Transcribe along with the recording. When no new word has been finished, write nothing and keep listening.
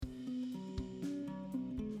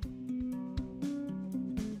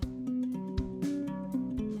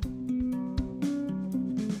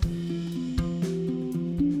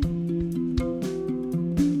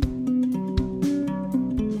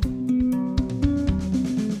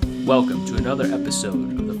Welcome to another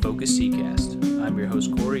episode of the Focus Seedcast. I'm your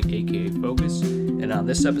host Corey, aka Focus, and on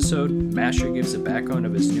this episode, Masher gives a background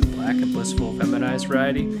of his new Black and Blissful feminized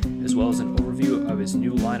variety, as well as an overview of his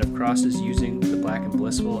new line of crosses using the Black and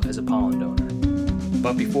Blissful as a pollen donor.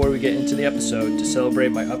 But before we get into the episode, to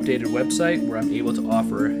celebrate my updated website where I'm able to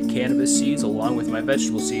offer cannabis seeds along with my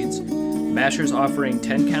vegetable seeds, Masher's offering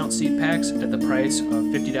 10-count seed packs at the price of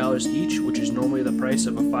 $50 each, which is normally the price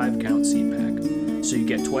of a 5-count seed pack. So you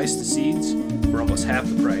get twice the seeds for almost half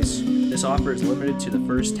the price. This offer is limited to the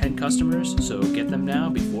first 10 customers, so get them now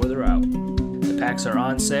before they're out. The packs are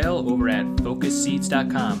on sale over at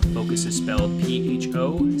focusseeds.com. Focus is spelled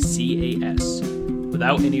P-H-O-C-A-S.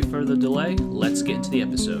 Without any further delay, let's get into the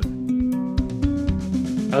episode.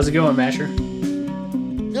 How's it going, Masher?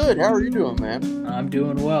 Good. How are you doing, man? I'm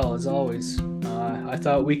doing well, as always. I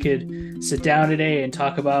thought we could sit down today and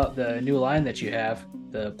talk about the new line that you have,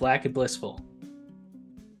 the Black and Blissful.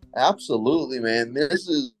 Absolutely, man. This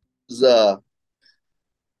is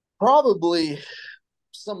probably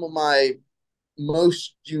some of my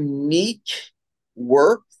most unique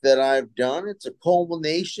work that I've done. It's a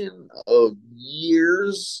culmination of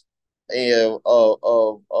years of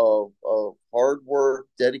hard work,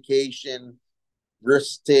 dedication,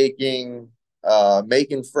 risk taking,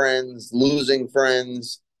 making friends, losing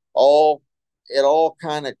friends. It all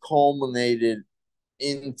kind of culminated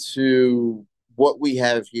into what we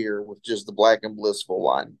have here with just the Black and Blissful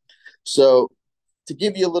line. So to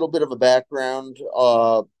give you a little bit of a background,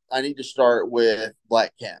 I need to start with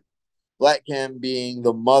Black Chem. Black Chem being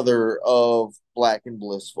the mother of Black and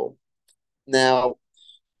Blissful. Now,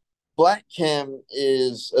 Black Chem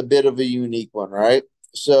is a bit of a unique one, right?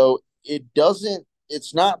 So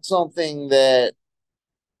it's not something that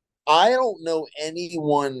I don't know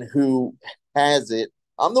anyone who has it.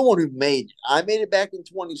 I'm the one who made it. I made it back in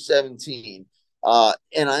 2017.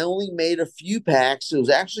 And I only made a few packs. It was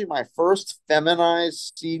actually my first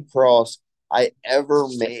feminized seed cross I ever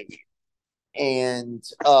made. And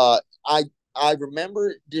I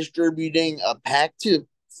remember distributing a pack to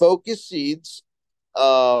Focus Seeds.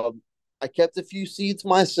 I kept a few seeds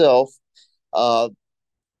myself. I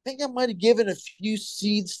think I might have given a few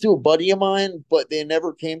seeds to a buddy of mine, but they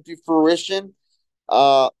never came to fruition.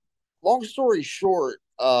 Long story short,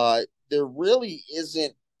 there really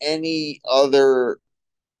isn't any other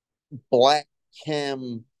Black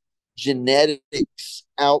Chem genetics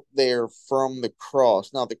out there from the cross.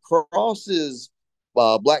 Now, the cross is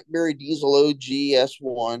Blackberry Diesel OG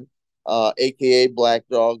S1, aka Black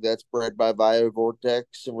Dog, that's bred by BioVortex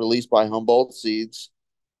and released by Humboldt Seeds.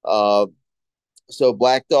 So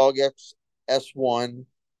Black Dog S1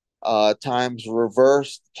 times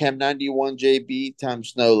reversed Chem 91 JB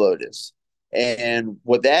times Snow Lotus. And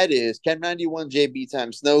what that is, Chem 91 JB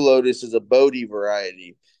times Snow Lotus is a Bodhi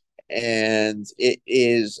variety. And it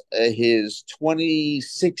is his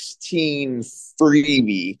 2016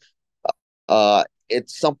 freebie.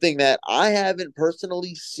 It's something that I haven't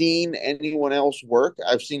personally seen anyone else work.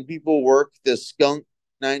 I've seen people work the Skunk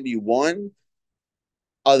 91,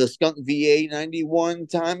 the Skunk VA 91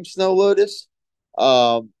 times Snow Lotus.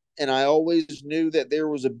 And I always knew that there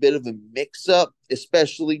was a bit of a mix-up,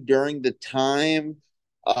 especially during the time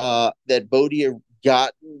that Bodhi had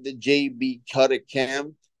gotten the JB cut of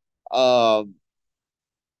Chem.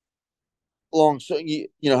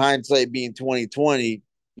 Hindsight being 2020,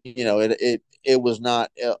 it was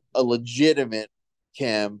not a legitimate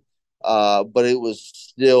Chem, but it was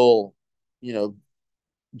still,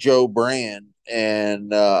 Joe Brand,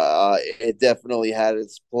 and it definitely had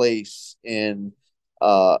its place in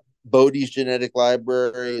Bodhi's genetic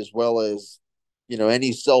library, as well as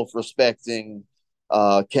any self-respecting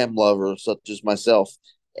chem lover such as myself.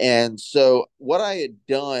 And so what I had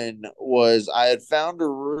done was I had found a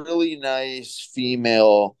really nice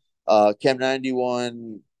female Chem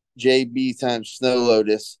 91 JB times Snow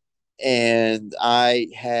Lotus, and I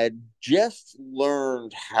had just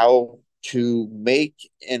learned how to make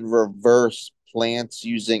and reverse plants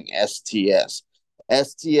using STS.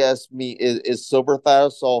 STS is silver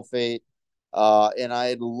thiosulfate, and I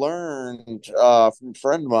had learned from a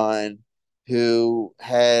friend of mine who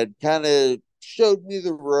had kind of showed me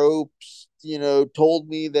the ropes, told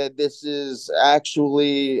me that this is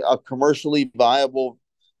actually a commercially viable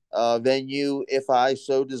venue if I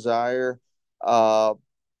so desire. I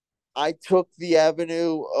took the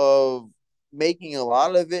avenue of making a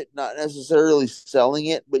lot of it, not necessarily selling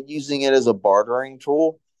it, but using it as a bartering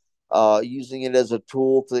tool. Using it as a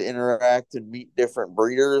tool to interact and meet different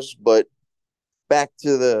breeders. But back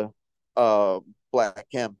to the Black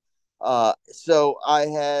Chem. So I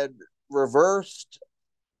had reversed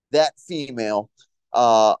that female,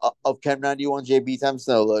 of Chem 91 JB times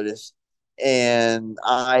Snow Lotus, and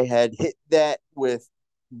I had hit that with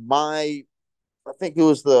my. I think it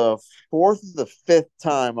was the fourth or the fifth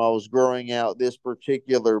time I was growing out this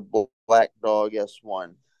particular Black Dog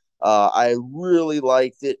S1. I really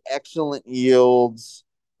liked it. Excellent yields,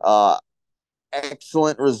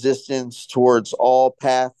 excellent resistance towards all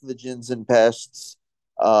pathogens and pests.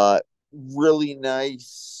 Really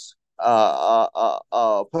nice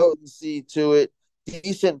potency to it.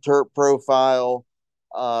 Decent terp profile.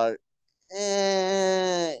 Uh,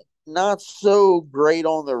 Not so great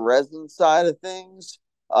on the resin side of things,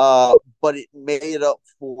 but it made up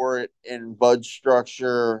for it in bud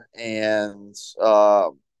structure and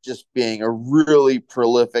just being a really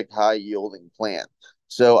prolific, high yielding plant.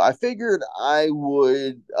 So I figured I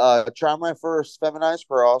would try my first feminized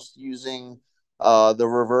cross using the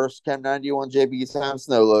reverse Chem 91 JB times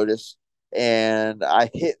Snow Lotus, and I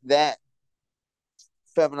hit that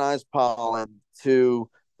feminized pollen to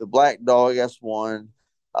the Black Dog S1,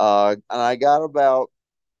 and I got about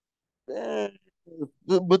eh,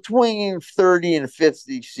 between 30 and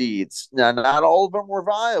 50 seeds. Now, not all of them were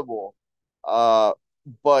viable, uh,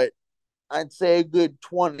 but I'd say a good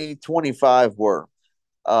 20, 25 were.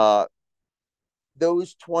 Uh,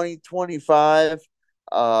 those 20, 25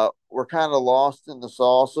 were kind of lost in the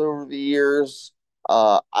sauce over the years.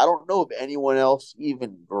 I don't know of anyone else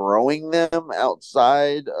even growing them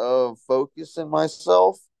outside of Focus and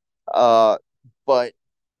myself. Uh, but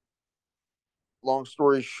long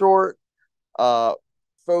story short, uh,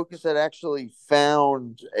 Focus had actually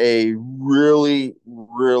found a really,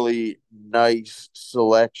 really nice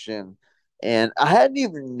selection. And I hadn't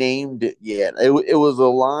even named it yet. It was a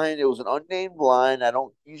line, it was an unnamed line. I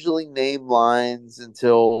don't usually name lines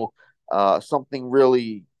until something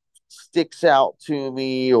really sticks out to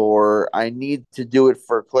me, or I need to do it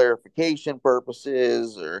for clarification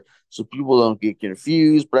purposes, or so people don't get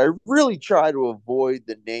confused. But I really try to avoid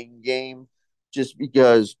the name game just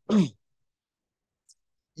because you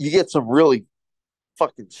get some really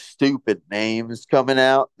fucking stupid names coming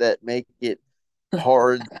out that make it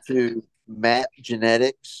hard to map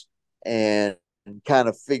genetics and kind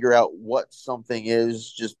of figure out what something is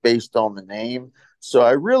just based on the name. So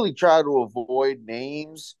I really try to avoid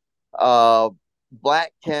names.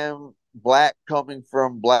 Black Chem, Black coming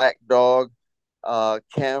from Black Dog,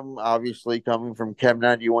 Chem obviously coming from Chem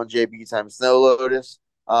 91 JB times Snow Lotus.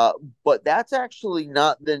 But that's actually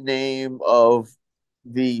not the name of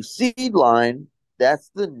the seed line. That's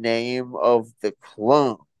the name of the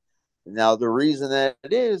clone. Now, the reason that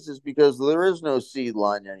it is because there is no seed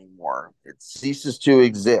line anymore. It ceases to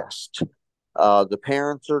exist. The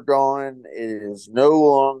parents are gone. It is no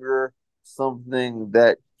longer something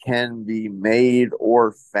that can be made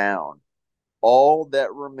or found. All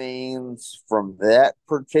that remains from that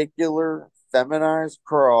particular feminized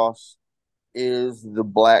cross is the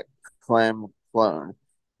Black Clam clone.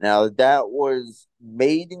 Now, that was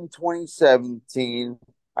made in 2017.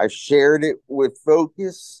 I shared it with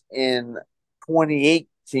Focus in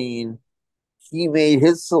 2018. He made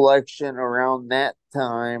his selection around that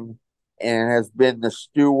time and has been the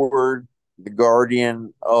steward, the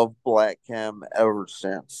guardian of Black Chem ever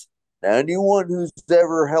since. Now, anyone who's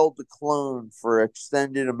ever held a clone for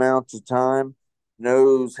extended amounts of time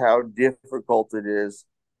knows how difficult it is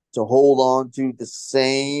to hold on to the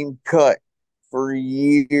same cut for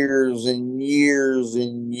years and years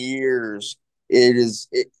and years.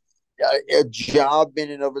 A job in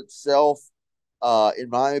and of itself. In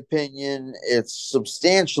my opinion, it's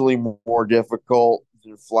substantially more difficult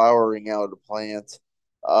than flowering out a plant.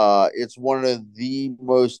 It's one of the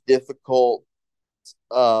most difficult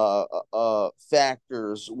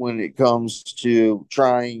factors when it comes to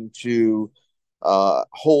trying to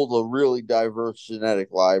hold a really diverse genetic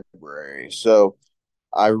library. So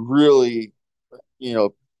I really, you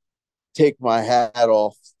know, take my hat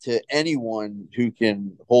off to anyone who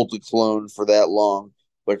can hold a clone for that long,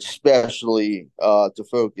 but especially to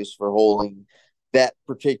Focus for holding that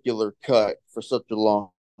particular cut for such a long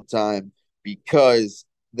time, because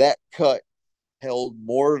that cut held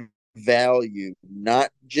more value,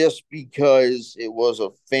 not just because it was a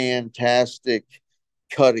fantastic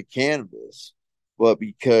cut of cannabis, but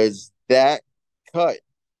because that cut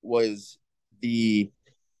was the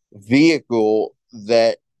vehicle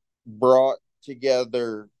that brought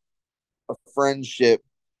together a friendship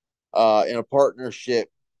and a partnership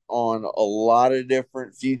on a lot of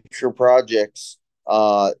different future projects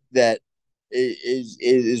that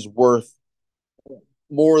is worth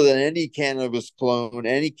more than any cannabis clone,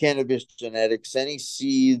 any cannabis genetics, any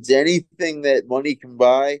seeds, anything that money can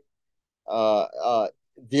buy.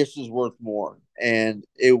 this is worth more. And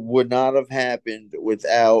it would not have happened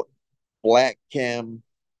without Black Chem.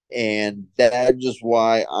 And that is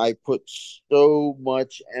why I put so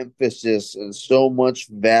much emphasis and so much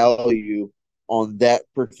value on that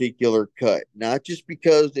particular cut. Not just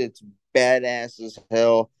because it's badass as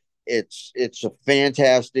hell. It's a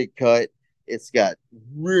fantastic cut. It's got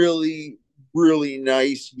really, really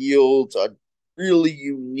nice yields, a really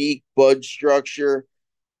unique bud structure.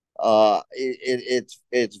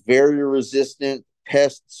 It's very resistant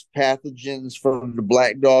pests, pathogens from the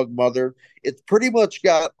black dog mother. It's pretty much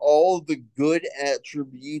got all the good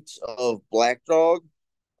attributes of black dog,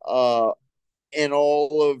 uh, and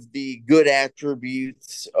all of the good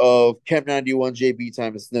attributes of Chem 91 JB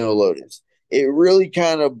times Snow Lotus. It really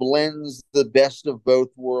kind of blends the best of both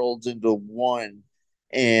worlds into one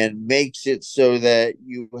and makes it so that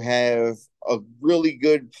you have a really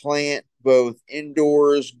good plant both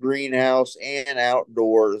indoors, greenhouse, and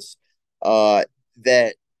outdoors,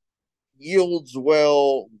 that yields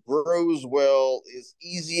well, grows well, is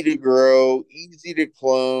easy to grow, easy to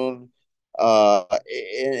clone.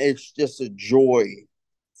 And it's just a joy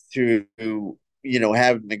to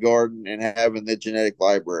having the garden and having the genetic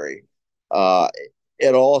library. Uh,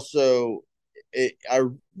 it also, I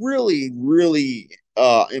really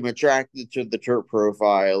am attracted to the terp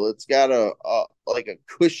profile. It's got a like a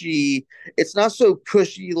cushy. It's not so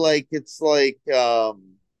cushy like it's like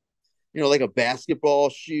like a basketball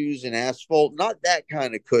shoes and asphalt. Not that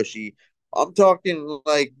kind of cushy. I'm talking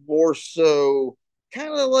like more so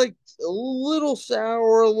kind of like a little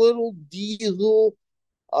sour, a little diesel,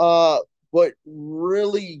 uh, but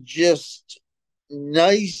really just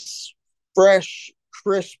nice, fresh,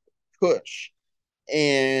 crisp kush.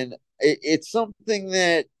 And it's something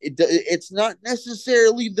that it's not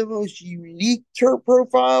necessarily the most unique terp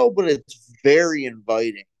profile, but it's very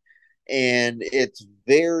inviting and it's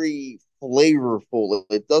very flavorful.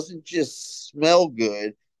 It doesn't just smell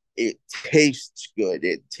good, it tastes good.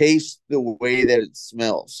 It tastes the way that it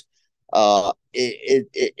smells.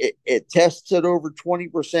 It tests at over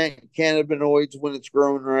 20% cannabinoids when it's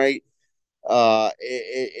grown right.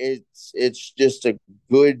 It's just a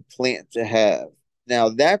good plant to have. Now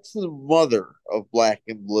that's the mother of Black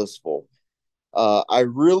and Blissful. I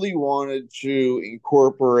really wanted to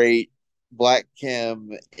incorporate Black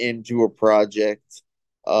Chem into a project,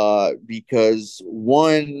 because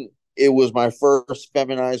one, it was my first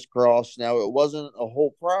feminized cross. Now it wasn't a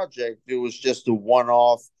whole project; it was just a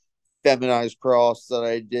one-off feminized cross that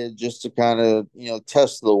I did just to kind of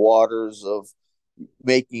test the waters of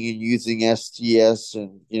making and using STS,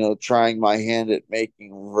 and trying my hand at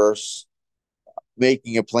making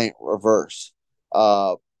a plant reverse.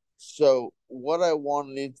 Uh, so what I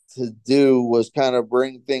wanted to do was kind of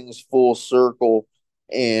bring things full circle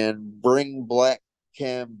and bring Black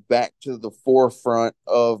Chem back to the forefront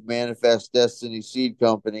of Manifest Destiny Seed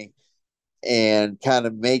Company and kind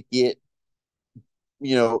of make it,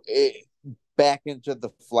 back into the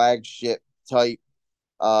flagship type,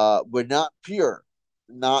 but not pure,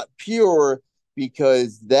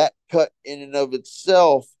 because that cut in and of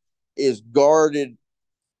itself is guarded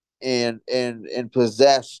and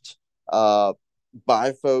possessed,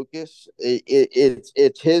 by Focus.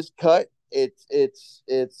 It's his cut.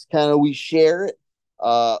 It's kind of, we share it,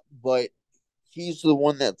 but he's the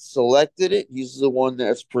one that selected it. He's the one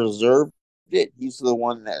that's preserved it. He's the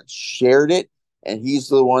one that shared it, and he's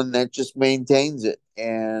the one that just maintains it.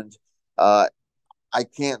 And uh, I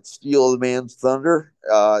can't steal the man's thunder.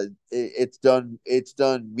 It's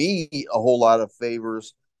done me a whole lot of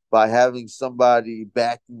favors by having somebody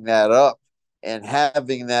backing that up and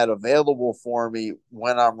having that available for me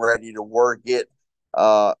when I'm ready to work it.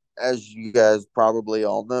 As you guys probably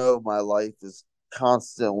all know, my life is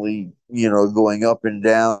constantly, going up and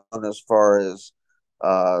down as far as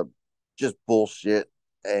uh, just bullshit.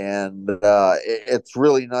 And it's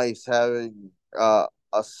really nice having a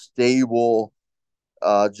stable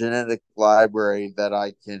genetic library that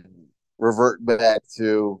I can revert back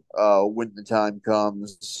to when the time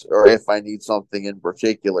comes, or if I need something in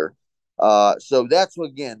particular. So that's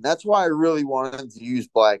why I really wanted to use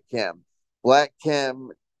Black Chem. Black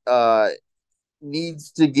Chem uh,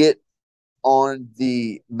 needs to get on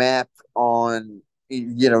the map, on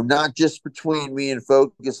not just between me and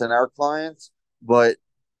Focus and our clients, but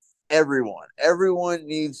everyone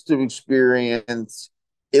needs to experience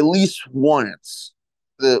at least once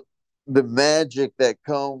the the magic that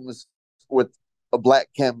comes with a Black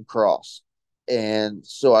Chem cross. And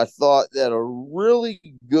so I thought that a really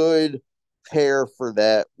good pair for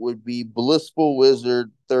that would be Blissful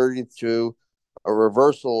Wizard 32, a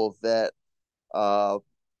reversal of that, uh,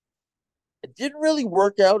 It didn't really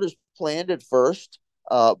work out as planned at first.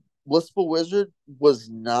 Blissful Wizard was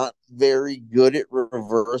not very good at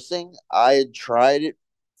reversing. I had tried it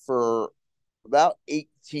for about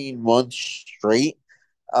 18 months straight,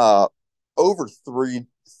 uh, over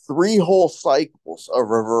three whole cycles of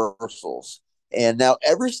reversals. And now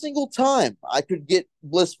every single time I could get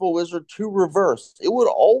Blissful Wizard to reverse, it would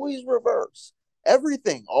always reverse.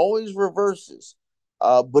 Everything always reverses,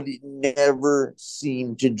 but it never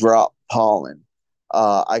seemed to drop pollen.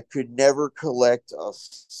 I could never collect a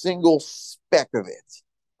single speck of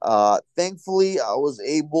it. Thankfully, I was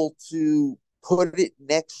able to put it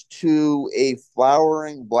next to a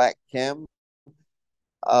flowering black chem,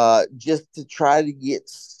 just to try to get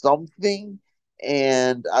something.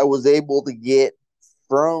 And I was able to get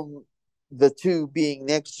from the two being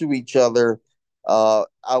next to each other,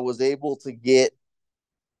 I was able to get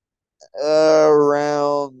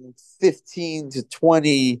around 15 to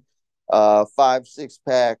 20 5 6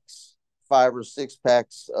 packs, 5 or 6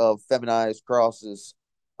 packs of feminized crosses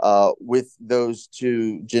with those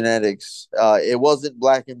two genetics. It wasn't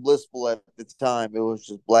Black and Blissful at the time, it was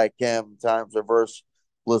just Black Chem times reverse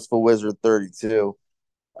Blissful Wizard 32.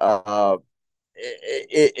 uh,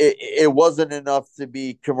 it wasn't enough to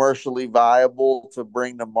be commercially viable to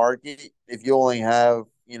bring to market. If you only have,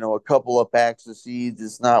 a couple of packs of seeds,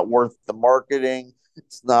 it's not worth the marketing.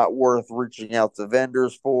 It's not worth reaching out to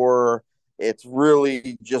vendors for. It's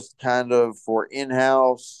really just kind of for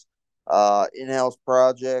in-house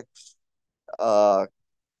projects, uh,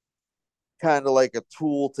 kind of like a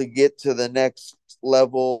tool to get to the next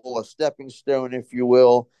level, a stepping stone, if you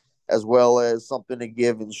will, as well as something to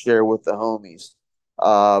give and share with the homies.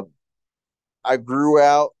 Uh, I grew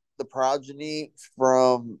out the progeny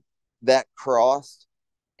from that cross,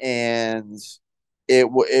 and it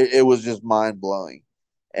was just mind blowing.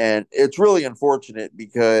 And it's really unfortunate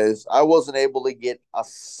because I wasn't able to get a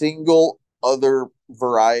single other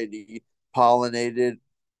variety pollinated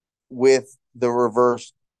with the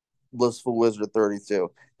reverse Blissful Wizard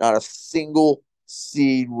 32. Not a single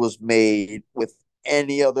seed was made with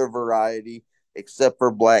any other variety except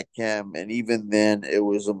for Black Chem, and even then, it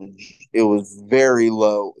was very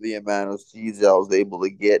low the amount of seeds I was able to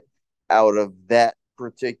get out of that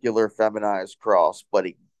particular feminized cross. But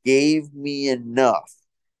it gave me enough.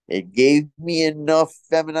 It gave me enough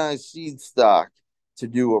feminized seed stock to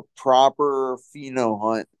do a proper pheno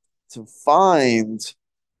hunt to find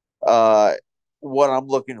uh what I'm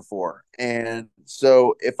looking for. And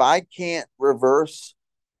so if I can't reverse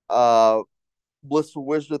uh Blissful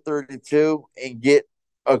Wizard 32 and get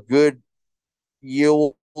a good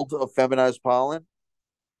yield of feminized pollen,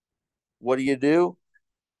 what do?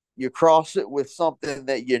 You cross it with something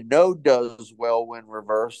that you know does well when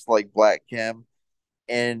reversed, like Black Chem,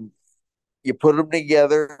 and you put them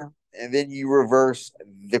together, and then you reverse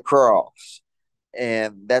the cross.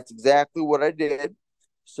 And that's exactly what I did.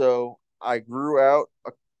 So I grew out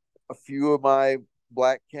a few of my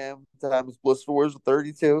Black Chem times Blissful Wizard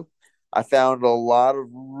 32. I found a lot of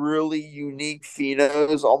really unique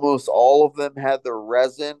phenos. Almost all of them had the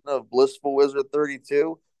resin of Blissful Wizard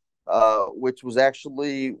 32, which was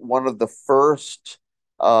actually one of the first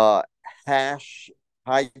hash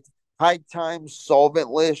high high time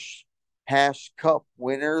solventless hash cup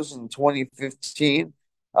winners in 2015.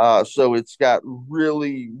 So it's got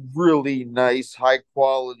really, really nice, high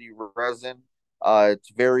quality resin.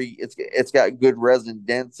 It's got good resin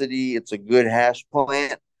density. It's a good hash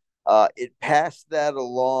plant. It passed that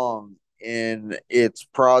along in its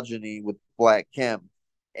progeny with Black Chem,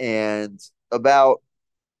 and about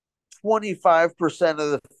 25% of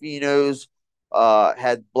the phenos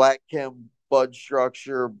had Black Chem bud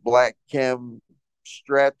structure, Black Chem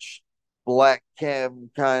stretch, Black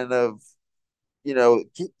Chem kind of, you know,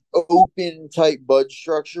 open type bud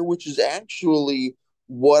structure, which is actually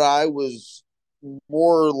what I was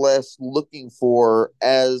more or less looking for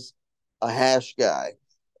as a hash guy.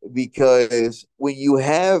 Because when you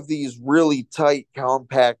have these really tight,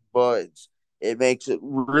 compact buds, it makes it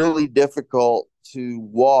really difficult to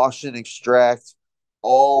wash and extract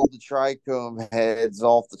all the trichome heads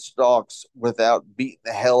off the stalks without beating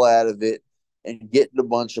the hell out of it and getting a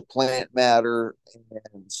bunch of plant matter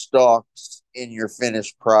and stalks in your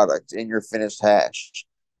finished product, in your finished hash.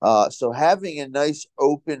 So having a nice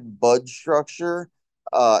open bud structure,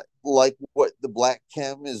 like what the Black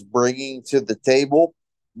Chem is bringing to the table,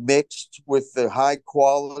 mixed with the high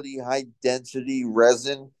quality, high density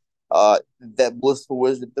resin that Blissful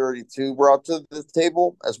Wizard 32 brought to the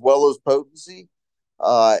table, as well as potency,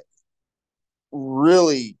 uh,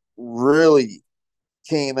 really, really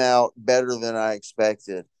came out better than I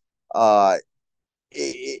expected. Uh,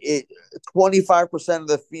 it 25% of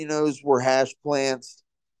the phenos were hash plants,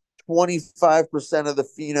 25% of the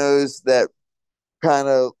phenos that kind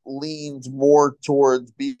of leaned more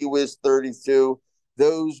towards BWiz 32.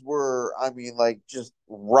 Those were, I mean, like just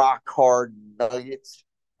rock hard nuggets.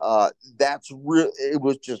 That's real. It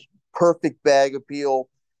was just perfect bag appeal.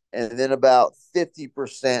 And then about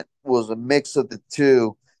 50% was a mix of the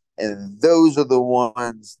two. And those are the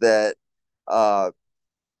ones that uh,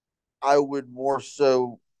 I would more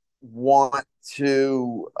so want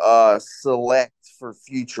to select for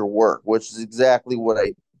future work, which is exactly what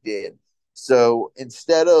I did. So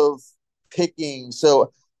instead of picking,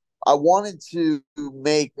 so I wanted to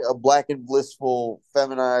make a Black and Blissful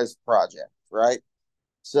feminized project, right?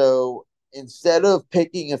 So instead of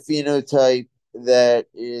picking a phenotype that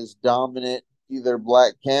is dominant, either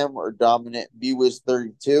black chem or dominant BWIS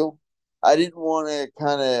 32, I didn't want to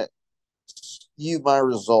kind of skew my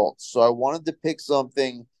results. So I wanted to pick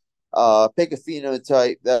something, pick a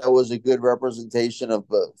phenotype that was a good representation of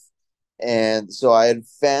both. And so I had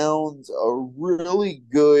found a really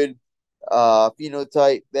good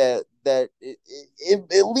phenotype that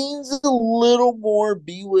it leans a little more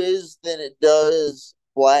BWiz than it does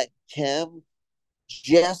black chem,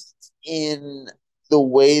 just in the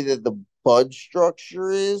way that the bud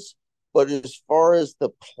structure is. But as far as the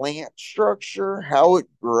plant structure, how it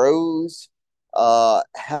grows,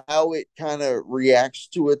 how it kind of reacts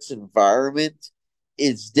to its environment,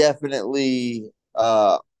 is definitely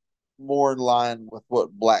more in line with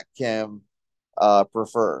what black chem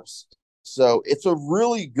prefers. So it's a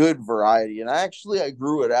really good variety, and I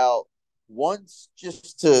grew it out once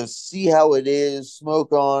just to see how it is,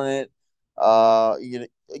 smoke on it, you know,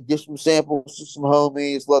 get some samples to some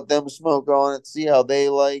homies, let them smoke on it, see how they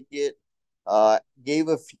like it. Gave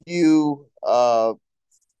a few of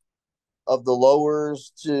the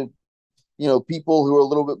lowers to people who are a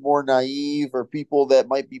little bit more naive, or people that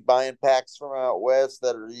might be buying packs from out west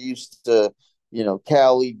that are used to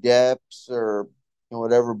Cali Deps or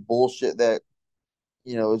whatever bullshit that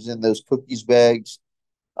is in those cookies bags.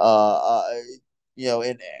 uh, uh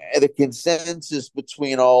and the consensus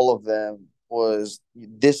between all of them was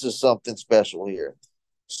this is something special here.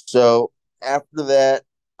 So after that,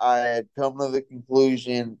 I had come to the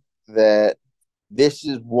conclusion that this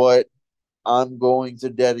is what I'm going to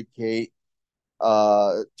dedicate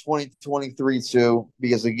 2023 to,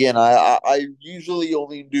 because again, I usually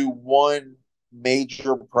only do one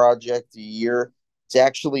major project a year. It's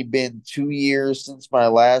actually been 2 years since my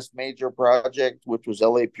last major project, which was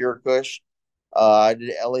LA Pure Kush. I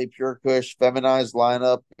did LA Pure Kush feminized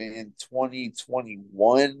lineup in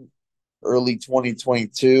 2021, early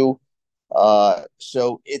 2022.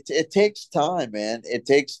 So it takes time, man. It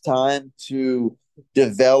takes time to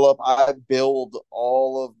develop. I build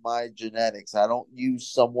all of my genetics. I don't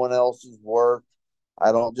use someone else's work.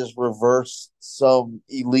 I don't just reverse some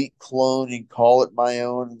elite clone and call it my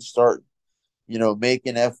own and start,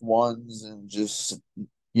 making F1s and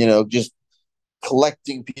just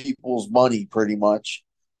collecting people's money pretty much.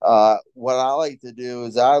 What I like to do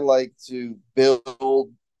is I like to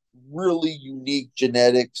build really unique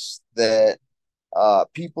genetics that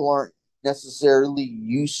people aren't necessarily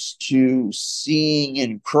used to seeing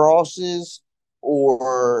in crosses,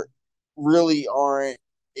 or really aren't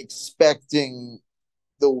expecting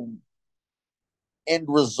the end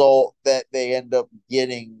result that they end up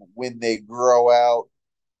getting when they grow out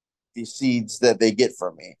the seeds that they get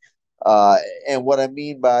from me. Uh, and what I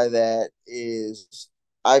mean by that is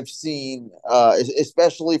I've seen,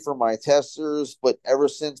 especially for my testers, but ever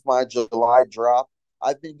since my July drop,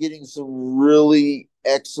 I've been getting some really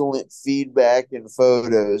excellent feedback and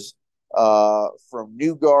photos from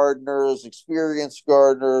new gardeners, experienced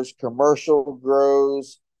gardeners, commercial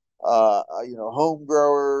grows, home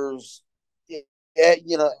growers,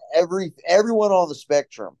 everyone on the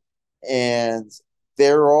spectrum, and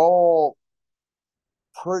they're all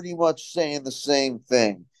pretty much saying the same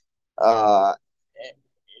thing. Uh,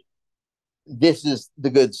 this is the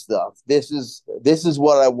good stuff. This is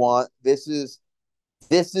what I want. This is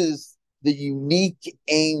the unique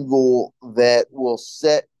angle that will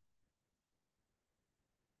set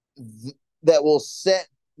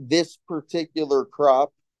this particular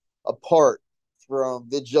crop apart from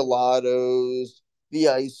the gelatos, the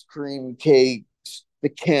ice cream cakes, the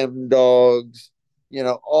chem dogs,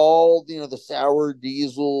 all the sour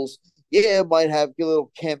diesels. Yeah, it might have a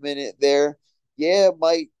little chem in it there. Yeah, it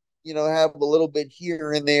might, have a little bit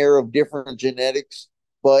here and there of different genetics.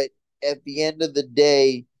 But at the end of the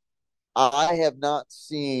day, I have not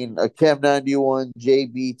seen a Chem 91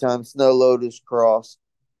 JB times Snow Lotus cross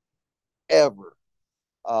ever.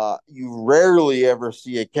 You rarely ever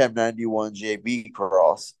see a Chem 91 JB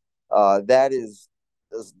cross. That is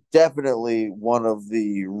definitely one of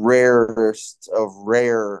the rarest of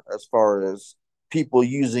rare as far as people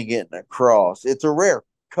using it in a cross. It's a rare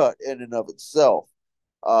cut in and of itself.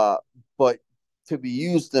 Uh, but to be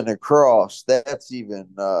used in a cross, that's even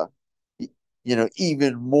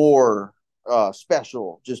even more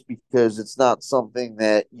special, just because it's not something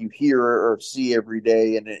that you hear or see every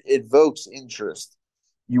day, and it evokes interest.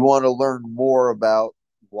 You want to learn more about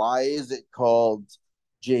why is it called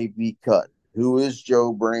JB Cut? Who is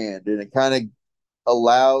Joe Brand? And it kind of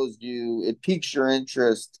it piques your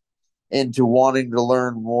interest into wanting to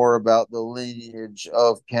learn more about the lineage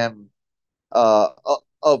uh,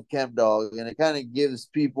 of Chem Dog, and it kind of gives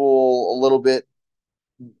people a little bit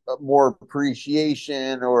more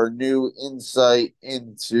appreciation or new insight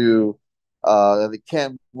into the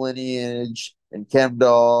Chem lineage and Chem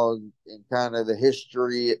Dog and kind of the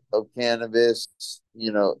history of cannabis,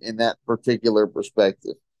 in that particular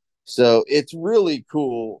perspective. So it's really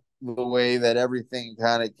cool the way that everything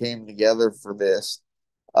kind of came together for this.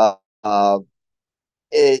 Uh, uh,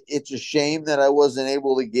 it's a shame that I wasn't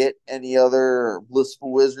able to get any other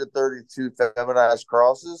Blissful Wizard 32 feminized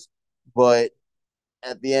crosses, but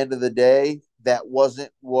at the end of the day, that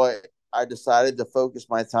wasn't what I decided to focus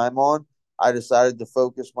my time on. I decided to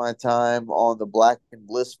focus my time on the Black and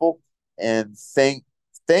Blissful, and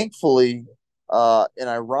thankfully, and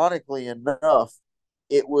ironically enough,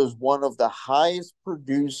 it was one of the highest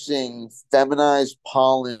producing feminized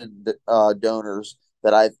pollen donors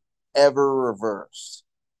that I've ever reversed.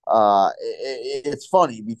 It's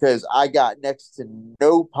funny because I got next to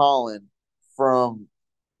no pollen from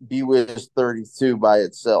Bwiz 32 by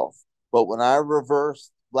itself. But when I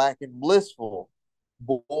reversed Black and Blissful,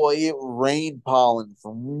 boy, it rained pollen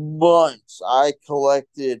for months. I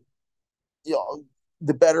collected, you know,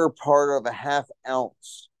 the better part of a half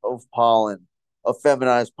ounce of pollen, of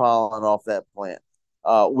feminized pollen off that plant,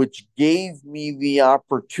 which gave me the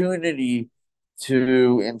opportunity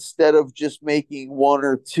to, instead of just making one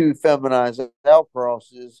or two feminized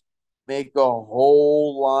outcrosses, make a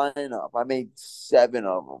whole lineup. I made 7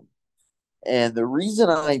 of them. And the reason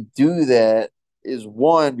I do that is,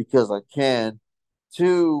 one, because I can,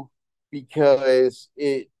 two, because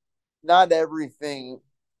it not everything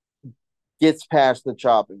gets past the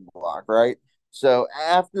chopping block, right? So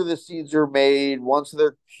after the seeds are made, once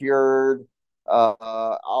they're cured,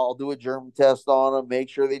 I'll do a germ test on them, make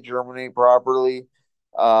sure they germinate properly.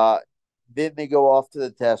 Uh, then they go off to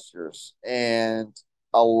the testers, and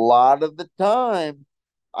a lot of the time,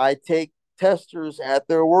 I take testers at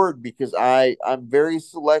their word because I'm very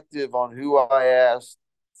selective on who I ask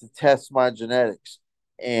to test my genetics.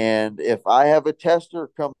 And if I have a tester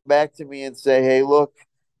come back to me and say, "Hey, look,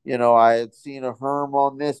 I had seen a herm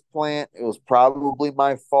on this plant. It was probably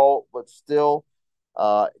my fault, but still,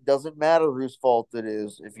 it doesn't matter whose fault it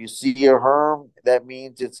is. If you see a herm, that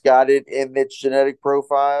means it's got it in its genetic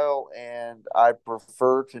profile, and I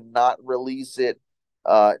prefer to not release it,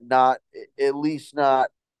 not at least not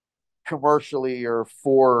commercially or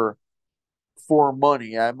for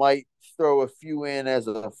money. I might throw a few in as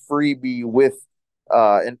a freebie with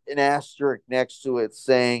an asterisk next to it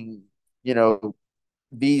saying, you know,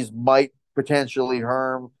 these might potentially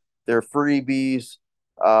harm. They're freebies.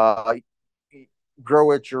 Uh,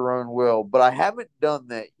 Grow at your own will. But I haven't done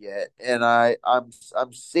that yet, and I'm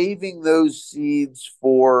saving those seeds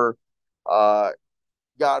for, uh,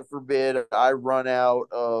 God forbid, I run out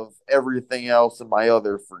of everything else in my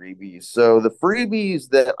other freebies. So the freebies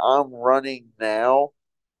that I'm running now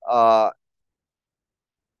uh,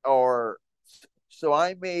 are, so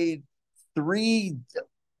I made three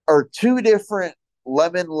or two different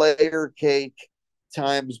lemon layer cake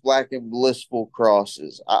times Black and Blissful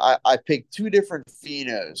crosses. I picked two different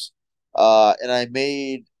phenos, and I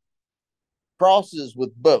made crosses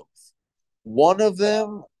with both. One of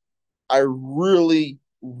them I really,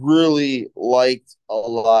 really liked a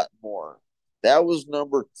lot more. That was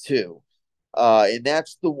number 2. And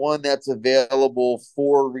that's the one that's available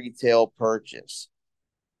for retail purchase.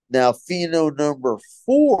 Now, pheno number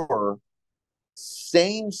 4,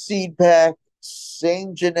 same seed pack,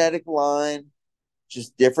 same genetic line,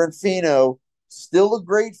 just different pheno. Still a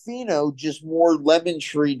great pheno, just more lemon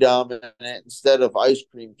tree dominant instead of ice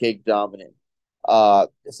cream cake dominant.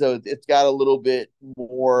 So it's got a little bit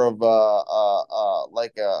more of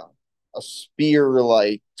like a spear,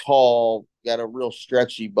 like tall, got a real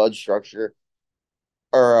stretchy bud structure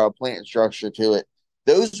or a plant structure to it.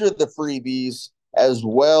 Those are the freebies, as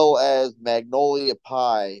well as Magnolia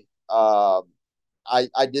Pie.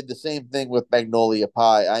 I did the same thing with Magnolia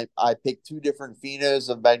Pie. I picked two different phenos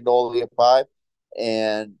of Magnolia Pie,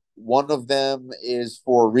 and one of them is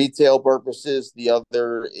for retail purposes. The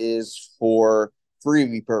other is for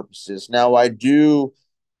freebie purposes. Now I do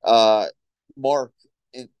uh, mark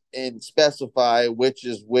and specify which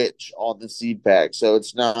is which on the seed pack, so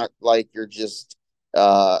it's not like you're just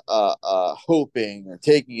hoping or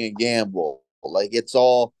taking a gamble. Like it's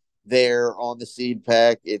all there on the seed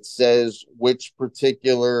pack. It says which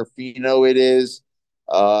particular pheno it is,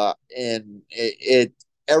 and it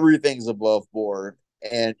everything's above board.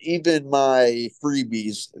 And even my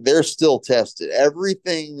freebies, they're still tested.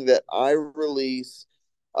 Everything that I release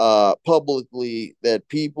publicly that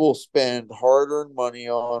people spend hard-earned money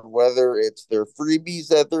on, whether it's their freebies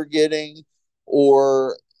that they're getting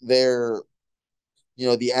or their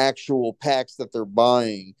the actual packs that they're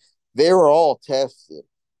buying, they're all tested,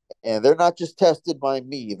 and they're not just tested by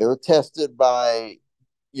me. They're tested by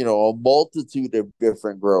a multitude of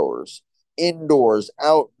different growers, indoors,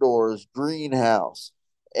 outdoors, greenhouse.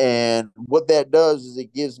 And what that does is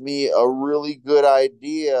it gives me a really good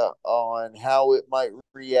idea on how it might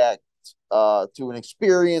react to an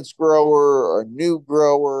experienced grower, a new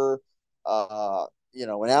grower, an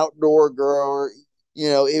outdoor grower.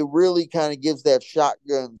 It really kind of gives that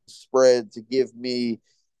shotgun spread to give me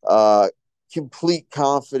uh, complete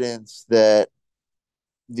confidence that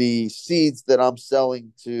the seeds that I'm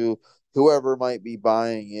selling to whoever might be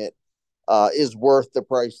buying it is worth the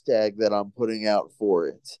price tag that I'm putting out for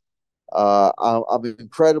it. I'm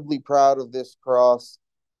incredibly proud of this cross,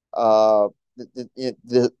 uh,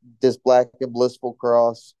 this Black and Blissful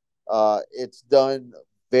cross. It's done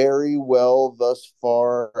very well thus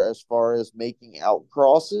far as making out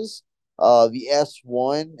crosses. The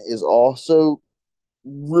S1 is also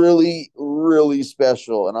really, really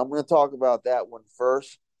special, and I'm going to talk about that one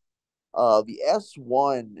first. The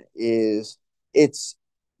S1 it's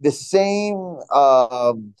the same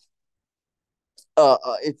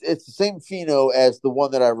it's the same pheno as the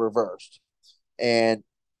one that I reversed. And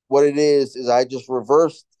what it is I just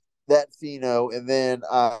reversed that pheno, and then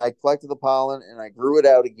I collected the pollen and I grew it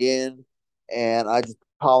out again, and I just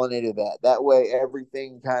pollinated that. That way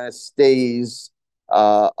everything kind of stays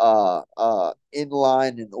in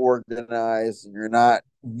line and organized, and you're not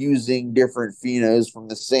using different phenos from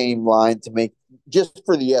the same line to make just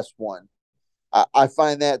for the S1. I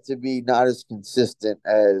find that to be not as consistent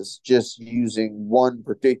as just using one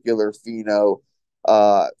particular pheno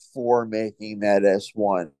for making that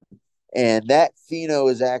S1. And that pheno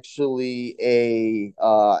is actually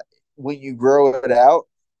when you grow it out,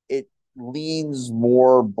 it leans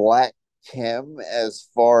more black chem as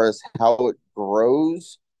far as how it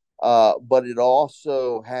grows, but it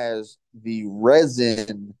also has the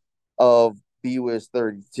resin of BWIS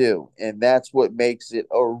 32, and that's what makes it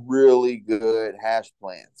a really good hash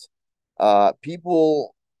plant.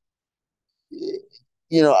 People,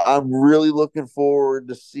 I'm really looking forward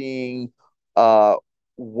to seeing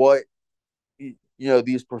what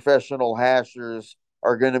these professional hashers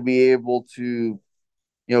are going to be able to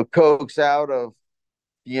coax out of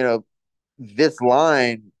you know this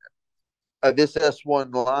line, this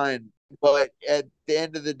S1 line. But at the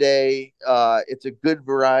end of the day, it's a good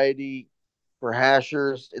variety for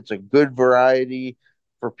hashers. It's a good variety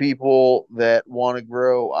for people that want to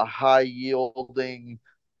grow a high yielding,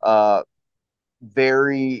 uh,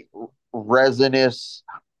 very resinous,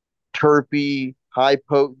 terpy, high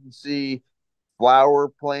potency flower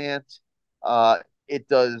plant. Uh, it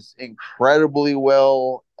does incredibly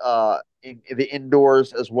well in the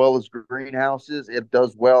indoors as well as greenhouses. It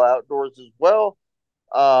does well outdoors as well.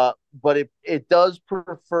 But it does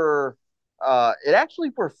prefer. It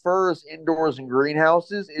actually prefers indoors and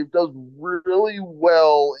greenhouses. It does really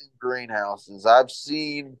well in greenhouses. I've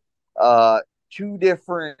seen two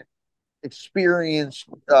different experienced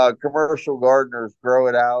commercial gardeners grow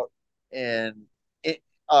it out, and it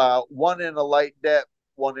one in a light depth,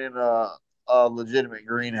 one in a legitimate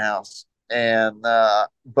greenhouse, and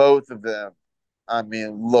both of them, I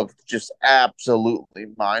mean, look just absolutely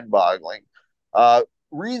mind-boggling. Uh,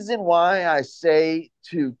 Reason why I say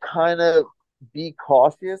to kind of be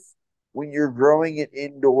cautious when you're growing it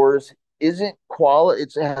indoors isn't quality.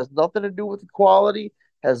 It has nothing to do with the quality,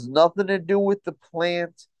 has nothing to do with the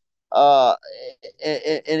plant, uh,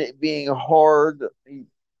 and it being hard,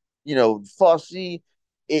 fussy.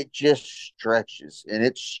 It just stretches, and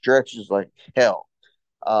it stretches like hell.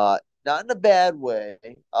 Uh, Not in a bad way.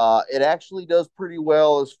 It actually does pretty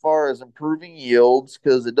well as far as improving yields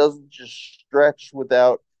because it doesn't just stretch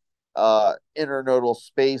without internodal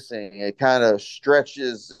spacing. It kind of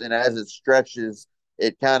stretches, and as it stretches,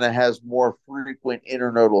 it kind of has more frequent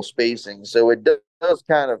internodal spacing. So it does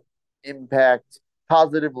kind of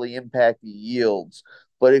positively impact the yields.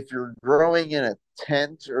 But if you're growing in a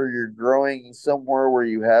tent or you're growing somewhere where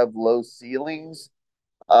you have low ceilings,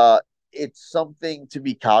 uh, it's something to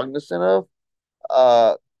be cognizant of,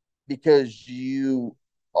 uh, because you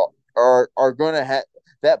are going to have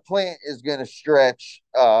that plant is going to stretch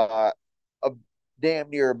a damn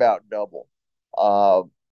near about double. Uh,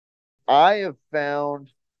 I have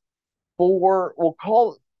found four, we'll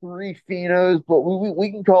call it three phenos, but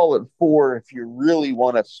we can call it four if you really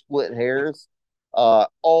want to split hairs.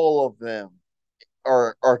 All of them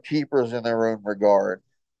are keepers in their own regard.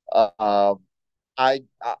 Um,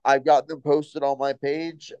 I've got them posted on my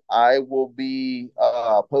page. I will be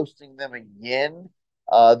posting them again.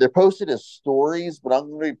 They're posted as stories, but I'm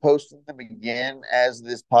going to be posting them again as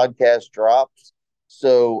this podcast drops.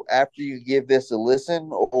 So after you give this a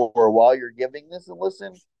listen, or while you're giving this a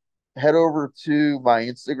listen, head over to my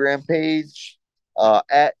Instagram page,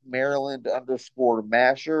 at Maryland underscore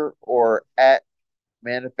Masher, or at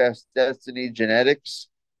Manifest Destiny Genetics,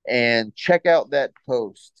 and check out that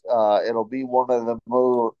post. It'll be one of the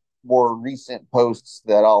more recent posts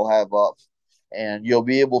that I'll have up, and you'll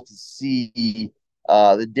be able to see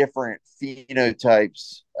the different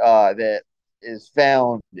phenotypes that is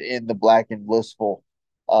found in the Black and Blissful.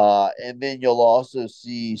 And then you'll also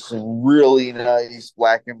see some really nice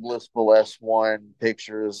Black and Blissful S1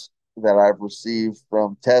 pictures that I've received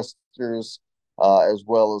from testers, as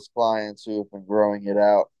well as clients who have been growing it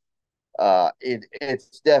out.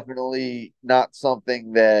 It's definitely not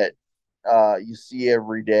something that you see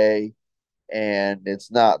every day, and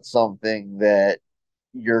it's not something that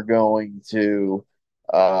you're going to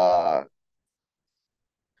uh,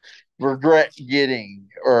 regret getting,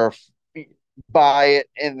 or buy it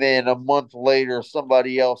and then a month later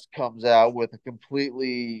somebody else comes out with a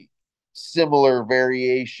completely similar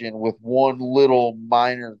variation with one little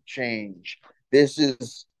minor change. This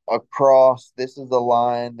is a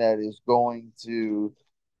line that is going to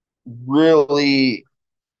really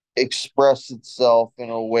express itself in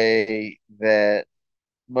a way that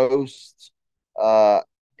most uh,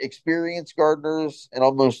 experienced gardeners and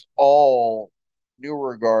almost all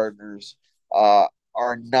newer gardeners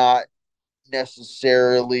are not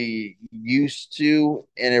necessarily used to,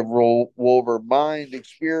 and it will remind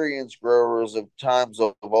experienced growers of times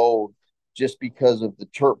of old, just because of the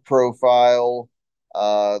terp profile,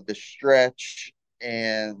 the stretch,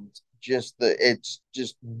 and it's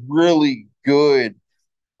just really good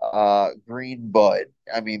green bud.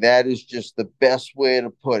 I mean, that is just the best way to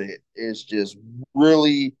put it. It's just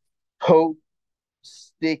really potent,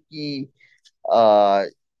 sticky, uh,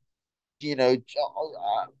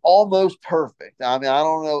 almost perfect. I mean, I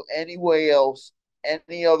don't know any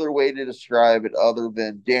other way to describe it other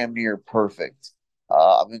than damn near perfect.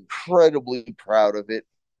 I'm incredibly proud of it,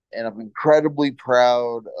 and I'm incredibly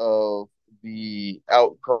proud of the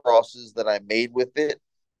outcrosses that I made with it.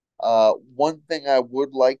 One thing I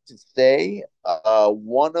would like to say,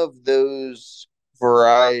 one of those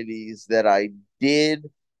varieties that I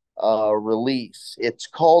did release, it's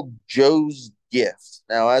called Joe's Gift.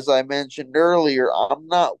 Now, as I mentioned earlier, I'm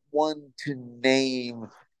not one to name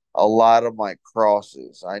a lot of my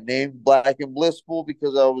crosses. I named Black and Blissful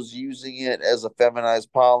because I was using it as a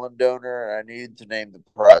feminized pollen donor, and I needed to name the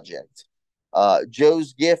project.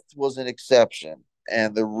 Joe's Gift was an exception.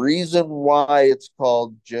 And the reason why it's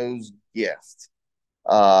called Joe's Gift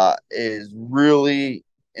is really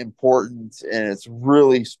important, and it's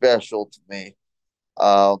really special to me.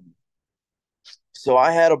 Um, so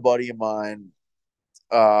I had a buddy of mine,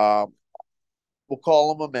 uh, we'll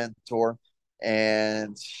call him a mentor,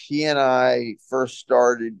 and he and I first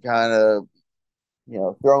started kind of,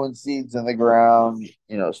 throwing seeds in the ground,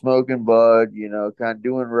 smoking bud, kind of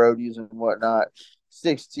doing roadies and whatnot.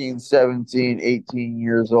 16, 17, 18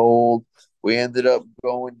 years old. We ended up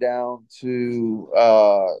moving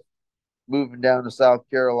down to South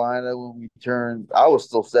Carolina when I was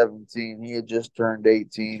still 17. He had just turned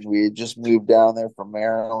 18. We had just moved down there from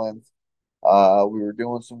Maryland. We were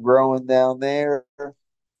doing some growing down there,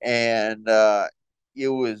 and it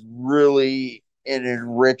was really an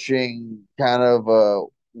enriching kind of a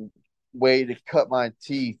way to cut my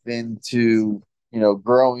teeth into,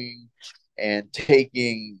 growing and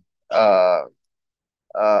taking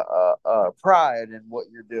pride in what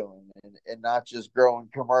you're doing, and not just growing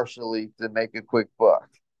commercially to make a quick buck.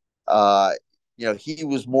 Uh, he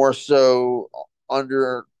was more so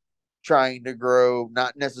under trying to grow,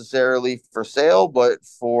 not necessarily for sale, but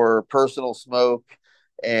for personal smoke.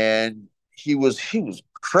 And he was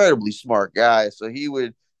incredibly smart guy. So he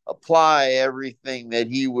would, apply everything that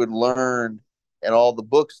he would learn and all the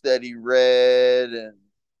books that he read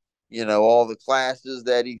and all the classes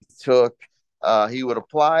that he took. He would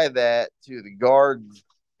apply that to the garden,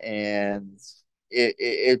 and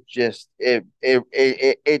it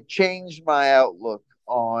changed my outlook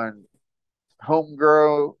on home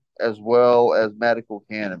grow as well as medical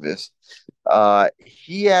cannabis.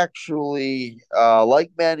 He actually,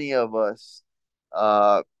 like many of us,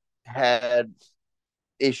 uh, had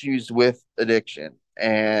issues with addiction,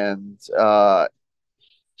 and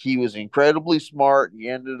he was incredibly smart. He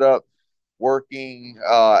ended up working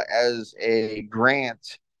as a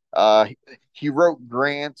grant. Uh, he wrote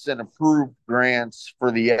grants and approved grants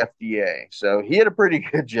for the FDA. So he had a pretty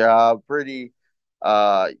good job, pretty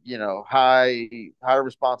high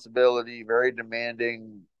responsibility, very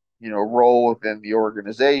demanding, role within the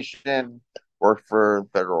organization, worked for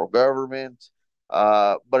the federal government.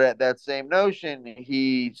 But at that same notion,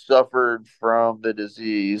 he suffered from the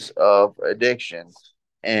disease of addiction.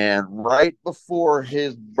 And right before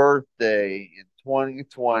his birthday in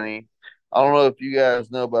 2020, I don't know if you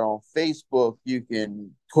guys know, but on Facebook you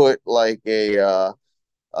can put like a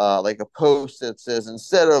post that says,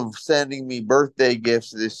 instead of sending me birthday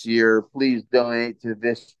gifts this year, please donate to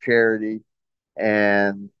this charity.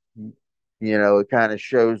 And it kind of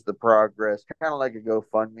shows the progress, kind of like a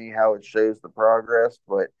GoFundMe, how it shows the progress.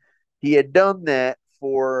 But he had done that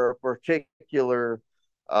for a particular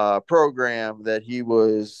program that he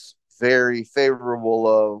was very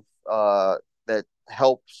favorable of, that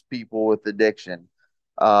helps people with addiction.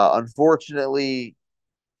 Unfortunately,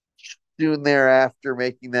 soon thereafter,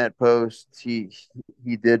 making that post, he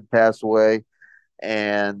did pass away,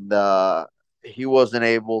 and he wasn't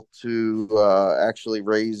able to actually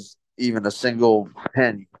raise even a single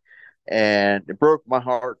penny, and it broke my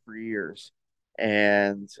heart for years.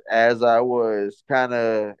 And as I was kind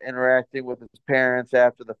of interacting with his parents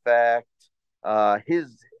after the fact,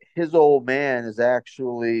 his old man is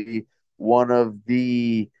actually one of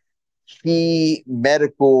the key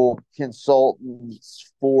medical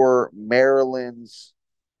consultants for Maryland's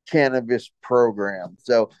cannabis program.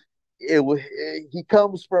 So he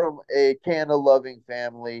comes from a canna loving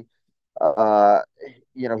family. Uh,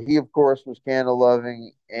 he of course was canna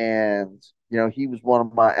loving, and he was one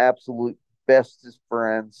of my absolute bestest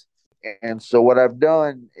friends. And so what I've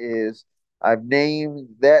done is I've named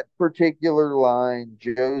that particular line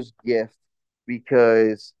Joe's Gift,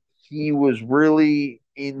 because he was really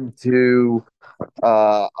into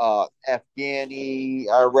Afghani,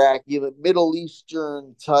 Iraqi, Middle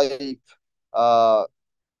Eastern type uh,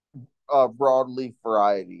 broadleaf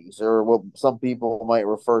varieties, or what some people might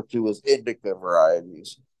refer to as indica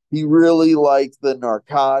varieties. He really liked the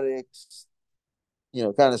narcotics,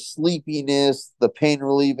 kind of sleepiness, the pain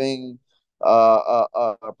relieving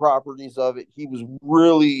properties of it. He was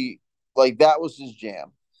really like, that was his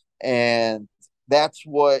jam. And that's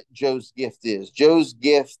what Joe's Gift is. Joe's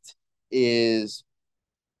Gift is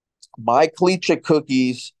my Klecha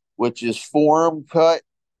cookies, which is forum cut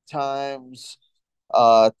times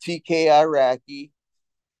TK Iraqi.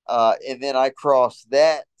 And then I cross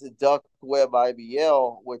that to Duck Web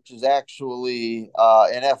IBL, which is actually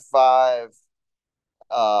an F5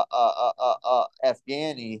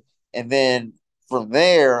 Afghani. And then from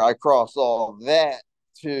there, I cross all of that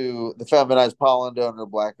to the feminized pollen donor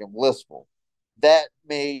Black and Blissful. That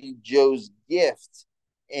made Joe's Gift.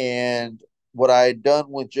 And what I had done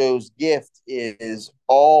with Joe's Gift is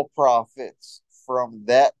all profits from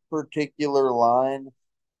that particular line,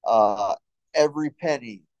 uh, every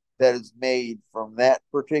penny that is made from that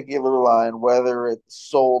particular line, whether it's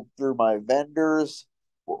sold through my vendors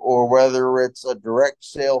or whether it's a direct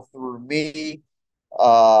sale through me,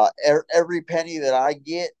 every penny that I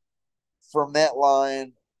get from that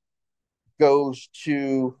line goes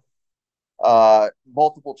to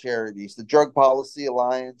multiple charities. The Drug Policy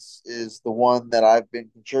Alliance is the one that I've been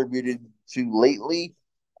contributing to lately.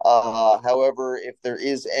 However, if there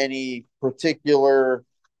is any particular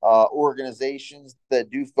organizations that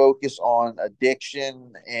do focus on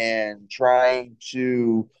addiction and trying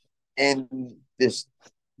to end this,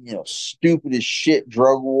 stupid as shit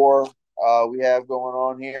drug war we have going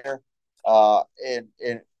on here,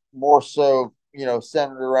 and more so,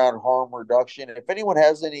 centered around harm reduction. If anyone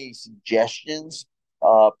has any suggestions,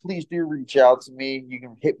 please do reach out to me. You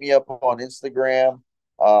can hit me up on Instagram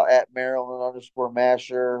at Maryland underscore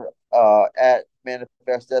Masher, at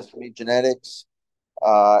Manifest Destiny Genetics.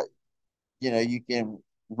 Uh, you can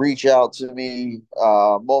reach out to me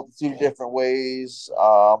multitude of different ways.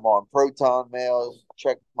 I'm on Proton Mail.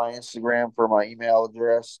 Check my Instagram for my email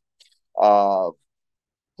address. Uh,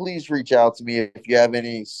 please reach out to me if you have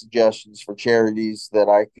any suggestions for charities that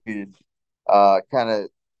I could kind of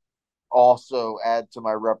also add to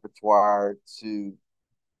my repertoire to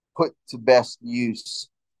put to best use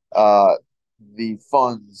uh, the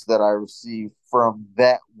funds that I receive from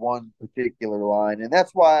that one particular line. And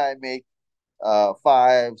that's why I make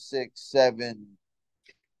 5, 6, 7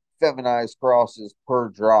 feminized crosses per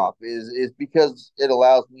drop is because it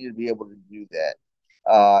allows me to be able to do that.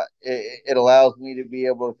 It allows me to be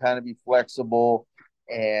able to kind of be flexible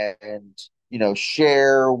and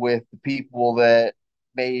share with the people that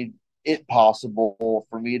made it possible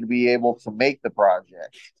for me to be able to make the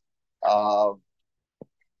project. Uh,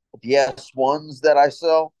 the S1s that I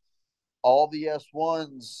sell, all the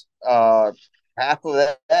S1s, half of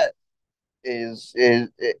that is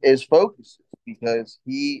focus because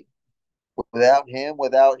without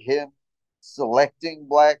him selecting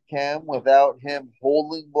black chem, without him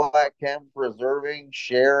holding black chem, preserving,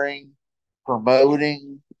 sharing,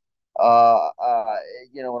 promoting,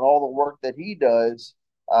 and all the work that he does,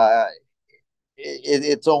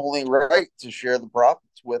 it's only right to share the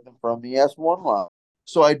profits with him from the S1 line.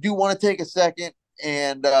 So I do want to take a second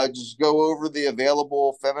and just go over the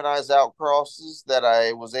available feminized outcrosses that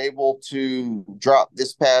I was able to drop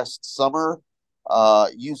this past summer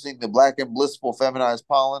using the Black and Blissful feminized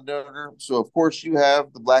pollen donor. So, of course, you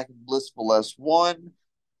have the Black and Blissful S1.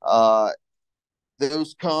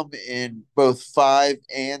 Those come in both 5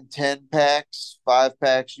 and 10 packs. 5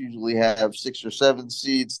 packs usually have 6 or 7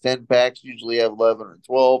 seeds. 10 packs usually have 11 or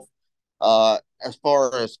 12. As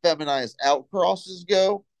far as feminized outcrosses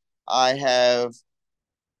go, I have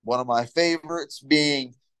one of my favorites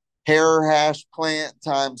being hair hash plant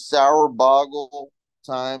times sour boggle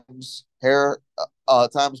times hair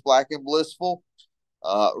times Black and Blissful.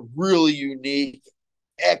 Really unique,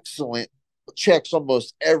 excellent, checks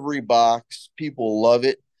almost every box. People love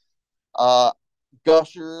it.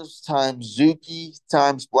 Gushers times Zuki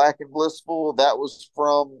times Black and Blissful. That was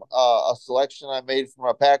from a selection I made from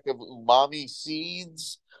a pack of umami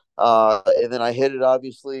seeds. And then I hit it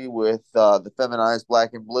obviously with the feminized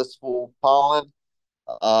Black and Blissful pollen.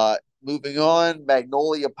 Moving on,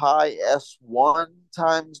 Magnolia Pie S1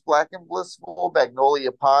 times Black and Blissful.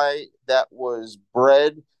 Magnolia Pie that was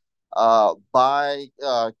bred by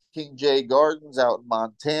King J Gardens out in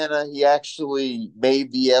Montana. He actually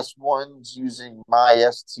made the S1s using my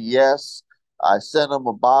STS. I sent him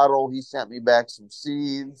a bottle. He sent me back some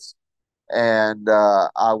seeds, and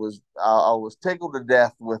I was tickled to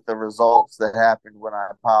death with the results that happened when I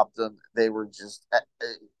popped them. They were just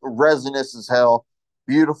resinous as hell.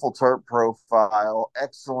 Beautiful terp profile,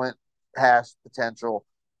 excellent hash potential,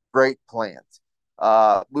 great plant.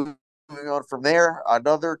 Moving on from there,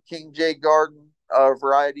 another King J Garden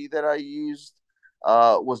variety that I used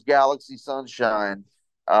was Galaxy Sunshine.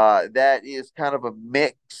 That is kind of a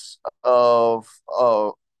mix of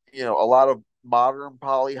a lot of modern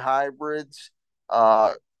poly hybrids,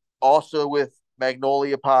 also with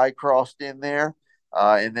Magnolia Pie crossed in there,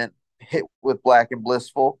 and then hit with Black and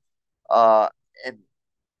Blissful. And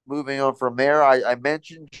moving on from there, I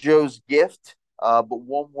mentioned Joe's Gift. But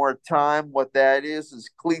one more time, what that is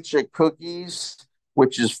Cleacha Cookies,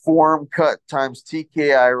 which is form cut times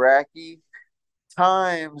TK Iraqi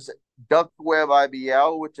times Duckweb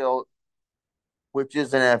IBL, which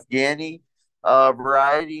is an Afghani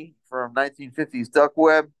variety from 1950s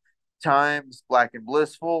Duckweb times Black and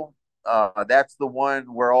Blissful. That's the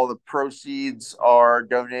one where all the proceeds are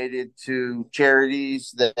donated to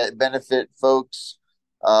charities that benefit folks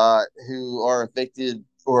who are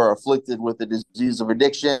afflicted with the disease of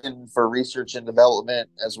addiction for research and development,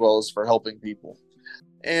 as well as for helping people.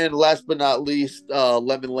 And last but not least,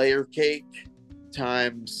 lemon layer cake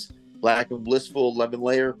times Black and Blissful. Lemon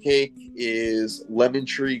layer cake is lemon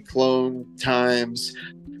tree clone times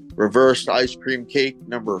reversed ice cream cake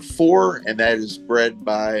number 4, and that is bred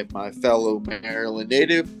by my fellow Maryland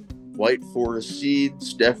native, White Forest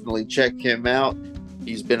Seeds. Definitely check him out.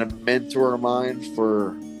 He's been a mentor of mine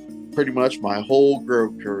for pretty much my whole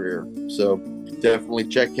grow career. So definitely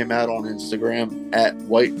check him out on Instagram at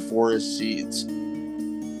White Forest Seeds.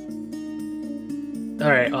 All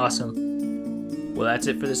right, awesome. Well, that's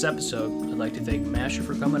it for this episode. I'd like to thank Masher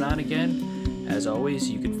for coming on again. As always,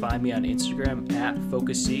 you can find me on Instagram at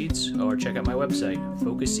Focus Seeds, or check out my website,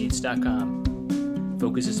 focusseeds.com.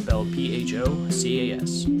 Focus is spelled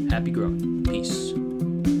Phocas. Happy growing. Peace.